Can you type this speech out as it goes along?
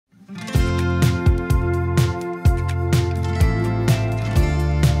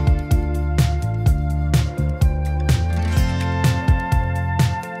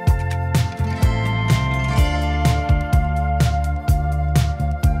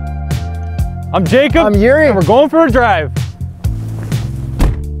I'm Jacob. I'm Yuri. And we're going for a drive.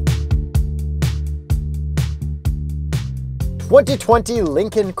 '20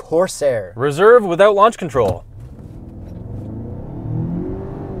 Lincoln Corsair. Reserve without launch control.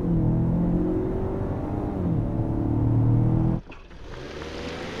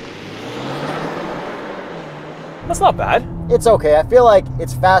 That's not bad. It's okay. I feel like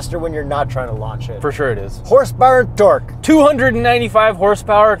it's faster when you're not trying to launch it. For sure it is. Horsepower and torque. 295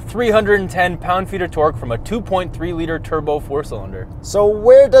 horsepower, 310 pound-feet of torque from a 2.3 liter turbo 4-cylinder. So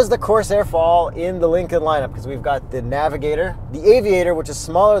where does the Corsair fall in the Lincoln lineup? Because we've got the Navigator, the Aviator, which is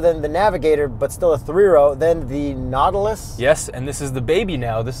smaller than the Navigator, but still a 3-row, then the Nautilus. Yes, and this is the baby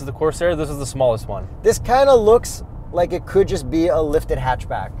now. This is the Corsair, this is the smallest one. This kind of looks like it could just be a lifted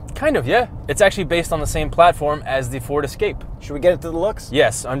hatchback. Kind of, yeah. It's actually based on the same platform as the Ford Escape. Should we get into the looks?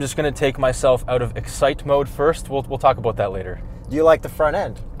 Yes, I'm just gonna take myself out of Excite mode first. We'll talk about that later. Do you like the front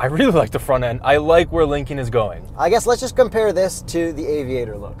end? I really like the front end. I like where Lincoln is going. I guess let's just compare this to the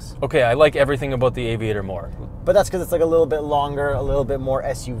Aviator looks. Okay, I like everything about the Aviator more. But that's because it's like a little bit longer, a little bit more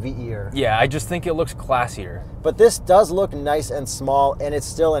SUV-ier. Yeah, I just think it looks classier. But this does look nice and small, and it's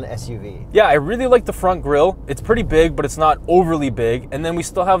still an SUV. Yeah, I really like the front grille. It's pretty big, but it's not overly big. And then we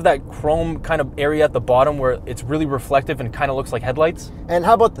still have that chrome kind of area at the bottom where it's really reflective and kind of looks like headlights. And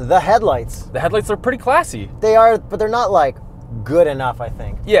how about the headlights? The headlights are pretty classy. They are, but they're not like good enough, I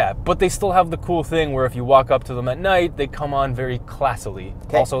think. Yeah, but they still have the cool thing where if you walk up to them at night, they come on very classily.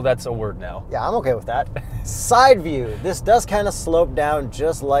 Okay. Also, that's a word now. Yeah, I'm okay with that. Side view. This does kind of slope down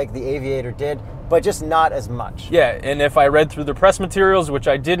just like the Aviator did, but just not as much. Yeah, and if I read through the press materials, which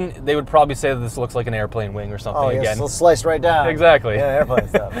I didn't, they would probably say that this looks like an airplane wing or something again. Oh, sliced right down. Exactly. Yeah, airplane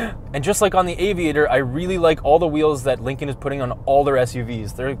stuff. And just like on the Aviator, I really like all the wheels that Lincoln is putting on all their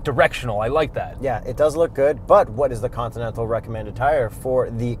SUVs. They're directional. I like that. Yeah, it does look good, but what is the Continental recommended tire for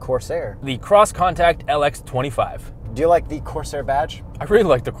the Corsair? The Cross Contact LX25. Do you like the Corsair badge? I really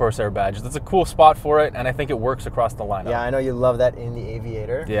like the Corsair badge. That's a cool spot for it, and I think it works across the lineup. Yeah, I know you love that in the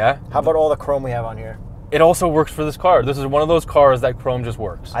Aviator. Yeah. How about all the chrome we have on here? It also works for this car. This is one of those cars that chrome just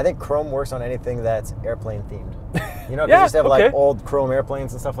works. I think chrome works on anything that's airplane themed. You know, because Yeah, you used to have okay. like old chrome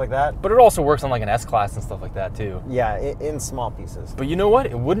airplanes and stuff like that. But it also works on like an S-Class and stuff like that too. Yeah, in small pieces. But you know what?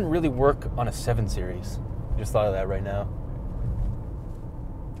 It wouldn't really work on a 7 Series. Just thought of that right now.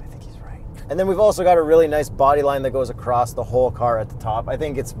 I think he's right. And then we've also got a really nice body line that goes across the whole car at the top. I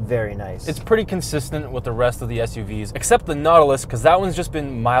think it's very nice. It's pretty consistent with the rest of the SUVs, except the Nautilus, because that one's just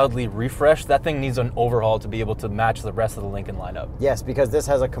been mildly refreshed. That thing needs an overhaul to be able to match the rest of the Lincoln lineup. Yes, because this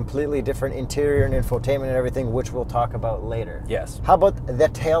has a completely different interior and infotainment and everything, which we'll talk about later. Yes. How about the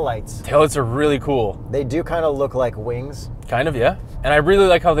taillights? Taillights are really cool. They do kind of look like wings. Kind of, yeah. And I really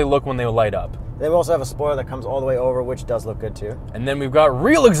like how they look when they light up. Then we also have a spoiler that comes all the way over, which does look good too. And then we've got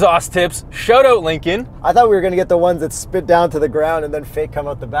real exhaust tips. Shout out Lincoln. I thought we were going to get the ones that spit down to the ground and then fake come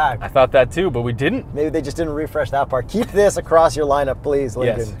out the back. I thought that too, but we didn't. Maybe they just didn't refresh that part. Keep this across your lineup, please,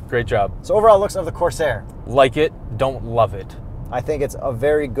 Lincoln. Yes, great job. So overall looks of the Corsair. Like it, don't love it. I think it's a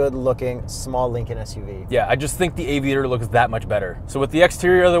very good looking small Lincoln SUV. Yeah, I just think the Aviator looks that much better. So with the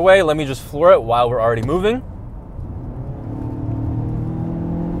exterior out of the way, let me just floor it while we're already moving.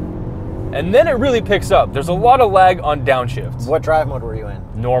 And then it really picks up. There's a lot of lag on downshifts. What drive mode were you in?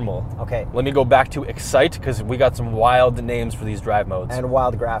 Normal. Okay. Let me go back to Excite, because we got some wild names for these drive modes. And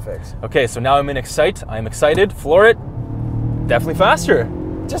wild graphics. Okay, so now I'm in Excite. I'm excited. Floor it. Definitely faster.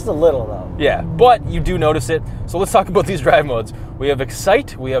 Just a little though. Yeah, but you do notice it. So let's talk about these drive modes. We have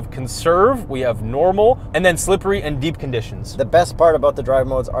Excite, we have Conserve, we have Normal, and then Slippery and Deep conditions. The best part about the drive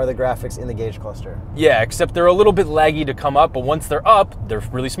modes are the graphics in the gauge cluster. Yeah, except they're a little bit laggy to come up, but once they're up, they're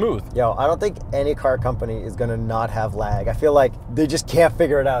really smooth. Yo, I don't think any car company is gonna not have lag. I feel like they just can't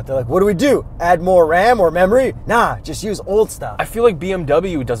figure it out. They're like, what do we do? Add more RAM or memory? Nah, just use old stuff. I feel like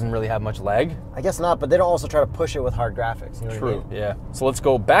BMW doesn't really have much lag. I guess not, but they don't also try to push it with hard graphics. You know True, what I mean? yeah. So let's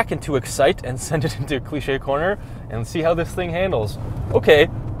go back into Excite and send it into Cliche Corner and see how this thing handles. Okay,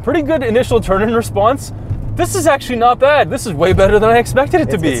 pretty good initial turn-in response. This is actually not bad. This is way better than I expected it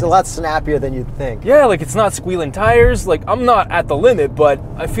to be. It's a lot snappier than you'd think. Yeah, like it's not squealing tires. Like I'm not at the limit, but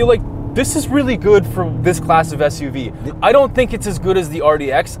I feel like this is really good for this class of SUV. I don't think it's as good as the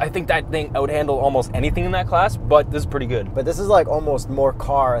RDX. I think that thing outhandled almost anything in that class, but this is pretty good. But this is like almost more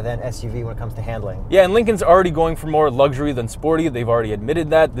car than SUV when it comes to handling. Yeah, and Lincoln's already going for more luxury than sporty. They've already admitted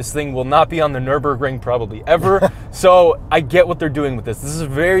that. This thing will not be on the Nürburgring probably ever. So I get what they're doing with this. This is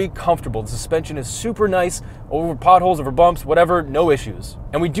very comfortable. The suspension is super nice. Over potholes, over bumps, whatever, no issues.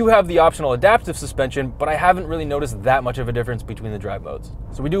 And we do have the optional adaptive suspension, but I haven't really noticed that much of a difference between the drive modes.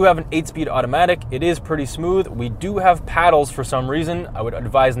 So we do have an 8-speed automatic. It is pretty smooth. We do have paddles for some reason. I would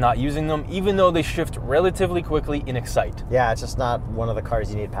advise not using them, even though they shift relatively quickly in Excite. Yeah, it's just not one of the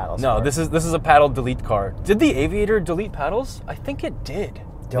cars you need paddles No, for. this is a paddle delete car. Did the Aviator delete paddles? I think it did.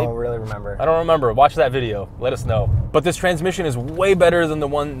 Don't really remember. I don't remember. Watch that video. Let us know. But this transmission is way better than the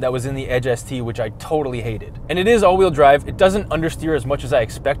one that was in the Edge ST, which I totally hated. And it is all-wheel drive. It doesn't understeer as much as I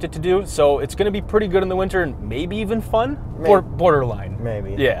expect it to do, so it's going to be pretty good in the winter and maybe even fun. Borderline.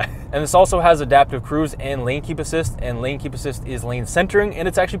 Maybe. Yeah. And this also has adaptive cruise and lane keep assist, and lane keep assist is lane centering, and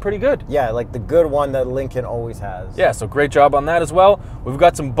it's actually pretty good. Yeah, like the good one that Lincoln always has. Yeah, so great job on that as well. We've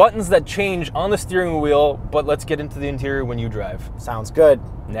got some buttons that change on the steering wheel, but let's get into the interior when you drive. Sounds good.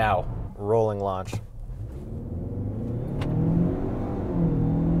 Now. Rolling launch. I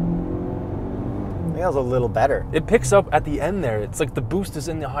think that was a little better. It picks up at the end there. It's like the boost is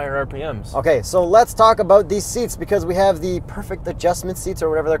in the higher RPMs. Okay, so let's talk about these seats because we have the perfect adjustment seats or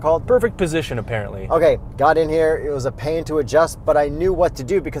whatever they're called. Perfect position, apparently. Okay, got in here. It was a pain to adjust, but I knew what to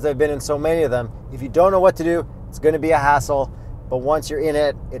do because I've been in so many of them. If you don't know what to do, it's going to be a hassle. But once you're in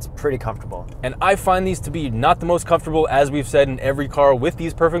it, it's pretty comfortable. And I find these to be not the most comfortable, as we've said in every car with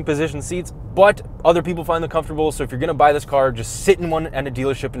these perfect position seats, but other people find them comfortable. So if you're gonna buy this car, just sit in one at a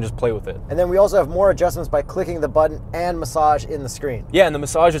dealership and just play with it. And then we also have more adjustments by clicking the button and massage in the screen. Yeah, and the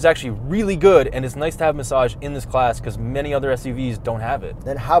massage is actually really good, and it's nice to have massage in this class because many other SUVs don't have it.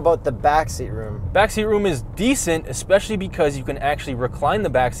 Then how about the backseat room? Backseat room is decent, especially because you can actually recline the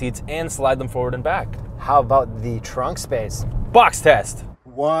back seats and slide them forward and back. How about the trunk space? Box test.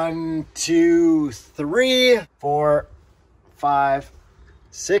 1, 2, 3, 4, 5,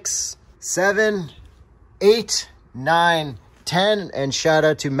 6, 7, 8, 9, 10. And shout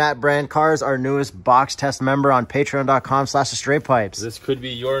out to Matt Brand Cars, our newest box test member on patreon.com/TheStraightPipes. This could be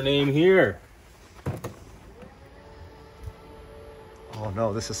your name here. Oh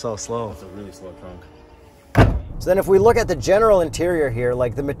no, this is so slow. It's a really slow trunk. So then if we look at the general interior here,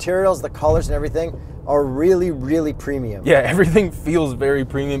 like the materials, the colors and everything are really, really premium. Yeah, everything feels very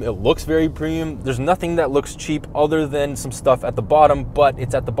premium. It looks very premium. There's nothing that looks cheap other than some stuff at the bottom, but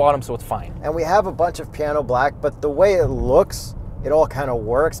it's at the bottom, so it's fine. And we have a bunch of piano black, but the way it looks, it all kind of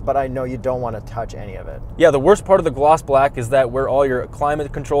works, but I know you don't want to touch any of it. Yeah, the worst part of the gloss black is that where all your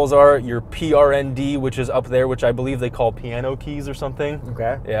climate controls are, your PRND, which is up there, which I believe they call piano keys or something.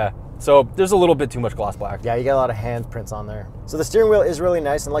 Okay. Yeah. So there's a little bit too much gloss black. Yeah, you get a lot of handprints on there. So the steering wheel is really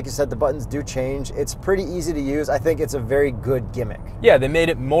nice, and like you said, the buttons do change. It's pretty easy to use. I think it's a very good gimmick. Yeah, they made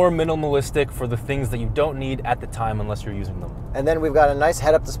it more minimalistic for the things that you don't need at the time unless you're using them. And then we've got a nice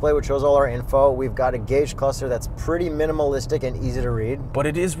head-up display which shows all our info. We've got a gauge cluster that's pretty minimalistic and easy to read. But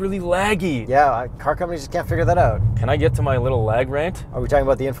it is really laggy. Yeah, car companies just can't figure that out. Can I get to my little lag rant? Are we talking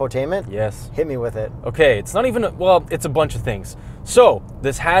about the infotainment? Yes. Hit me with it. Okay, it's not even, well, it's a bunch of things. So,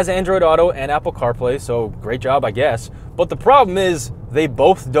 this has Android Auto and Apple CarPlay, so great job, I guess. But the problem is, they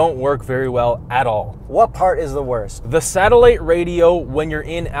both don't work very well at all. What part is the worst? The satellite radio when you're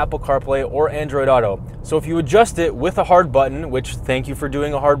in Apple CarPlay or Android Auto. So if you adjust it with a hard button, which thank you for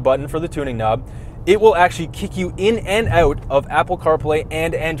doing a hard button for the tuning knob, it will actually kick you in and out of Apple CarPlay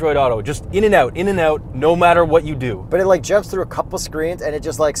and Android Auto. Just in and out, no matter what you do. But it like jumps through a couple screens and it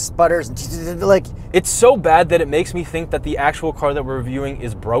just like sputters and like... It's so bad that it makes me think that the actual car that we're reviewing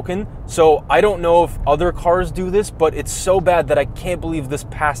is broken. So I don't know if other cars do this, but it's so bad that I can't believe this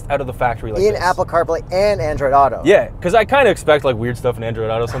passed out of the factory like this. In Apple CarPlay and Android Auto. Yeah, because I kind of expect like weird stuff in Android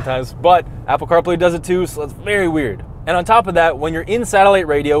Auto sometimes, but Apple CarPlay does it too, so it's very weird. And on top of that, when you're in satellite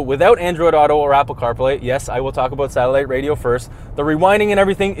radio without Android Auto or Apple CarPlay, yes, I will talk about satellite radio first, the rewinding and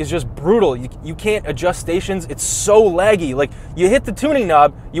everything is just brutal. You can't adjust stations. It's so laggy. Like, you hit the tuning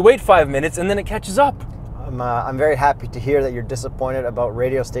knob, you wait 5 minutes, and then it catches up. I'm very happy to hear that you're disappointed about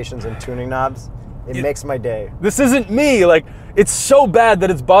radio stations and tuning knobs. It makes my day. This isn't me. Like, it's so bad that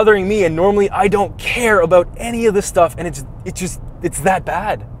it's bothering me, and normally I don't care about any of this stuff, and it's that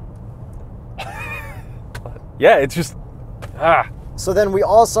bad. Yeah, it's just, So then we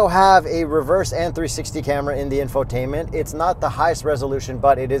also have a reverse and 360 camera in the infotainment. It's not the highest resolution,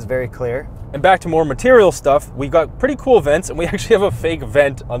 but it is very clear. And back to more material stuff, we've got pretty cool vents, and we actually have a fake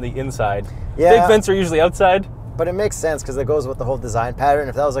vent on the inside. Yeah. Fake vents are usually outside. But it makes sense because it goes with the whole design pattern.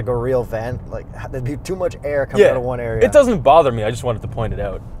 If that was like a real vent, like there'd be too much air coming out of one area. It doesn't bother me, I just wanted to point it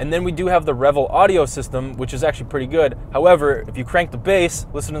out. And then we do have the Revel audio system, which is actually pretty good. However, if you crank the bass,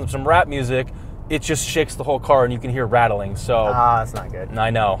 listen to some rap music, it just shakes the whole car and you can hear rattling, so... that's not good. I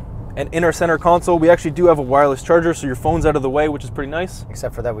know. And in our center console, we actually do have a wireless charger, so your phone's out of the way, which is pretty nice.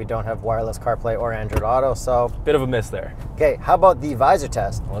 Except for that we don't have wireless CarPlay or Android Auto, so... Bit of a miss there. Okay, how about the visor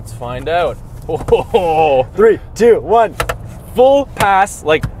test? Let's find out. Oh, 3, 2, 1. full pass,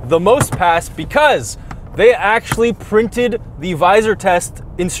 like the most pass, because they actually printed the visor test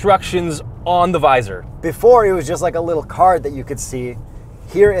instructions on the visor. Before, it was just like a little card that you could see.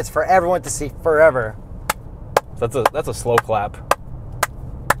 Here, it's for everyone to see forever. That's a slow clap.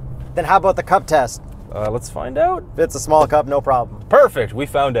 Then how about the cup test? Let's find out. If it's a small cup, no problem. Perfect, we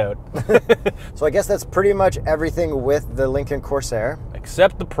found out. So I guess that's pretty much everything with the Lincoln Corsair.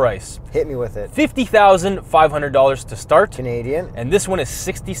 Except the price. Hit me with it. $50,500 to start. Canadian. And this one is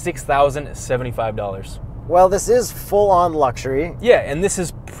 $66,075. Well, this is full-on luxury. Yeah, and this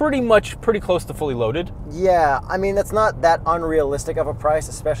is pretty close to fully loaded. Yeah, I mean, that's not that unrealistic of a price,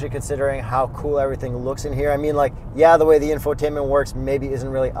 especially considering how cool everything looks in here. I mean, like, yeah, the way the infotainment works maybe isn't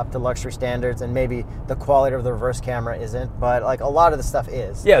really up to luxury standards, and maybe the quality of the reverse camera isn't, but like a lot of the stuff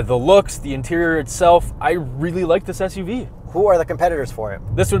is. Yeah, the looks, the interior itself, I really like this SUV. Who are the competitors for it?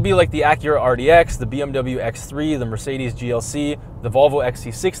 This would be like the Acura RDX, the BMW X3, the Mercedes GLC, the Volvo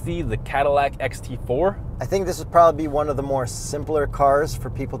XC60, the Cadillac XT4. I think this would probably be one of the more simpler cars for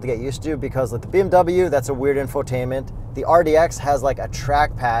people to get used to, because like the BMW, that's a weird infotainment. The RDX has like a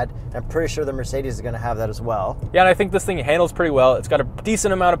trackpad, and I'm pretty sure the Mercedes is gonna have that as well. Yeah, and I think this thing handles pretty well. It's got a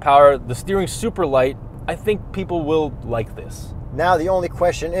decent amount of power. The steering's super light. I think people will like this. Now the only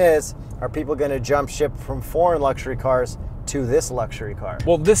question is, are people gonna jump ship from foreign luxury cars to this luxury car?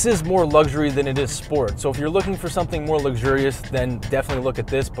 Well, this is more luxury than it is sport. So if you're looking for something more luxurious, then definitely look at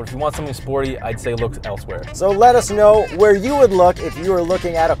this. But if you want something sporty, I'd say look elsewhere. So let us know where you would look if you were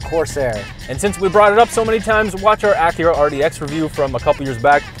looking at a Corsair. And since we brought it up so many times, watch our Acura RDX review from a couple years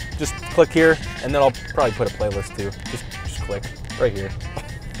back. Just click here, and then I'll probably put a playlist too. Just click right here.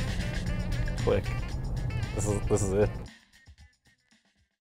 Click. This is it.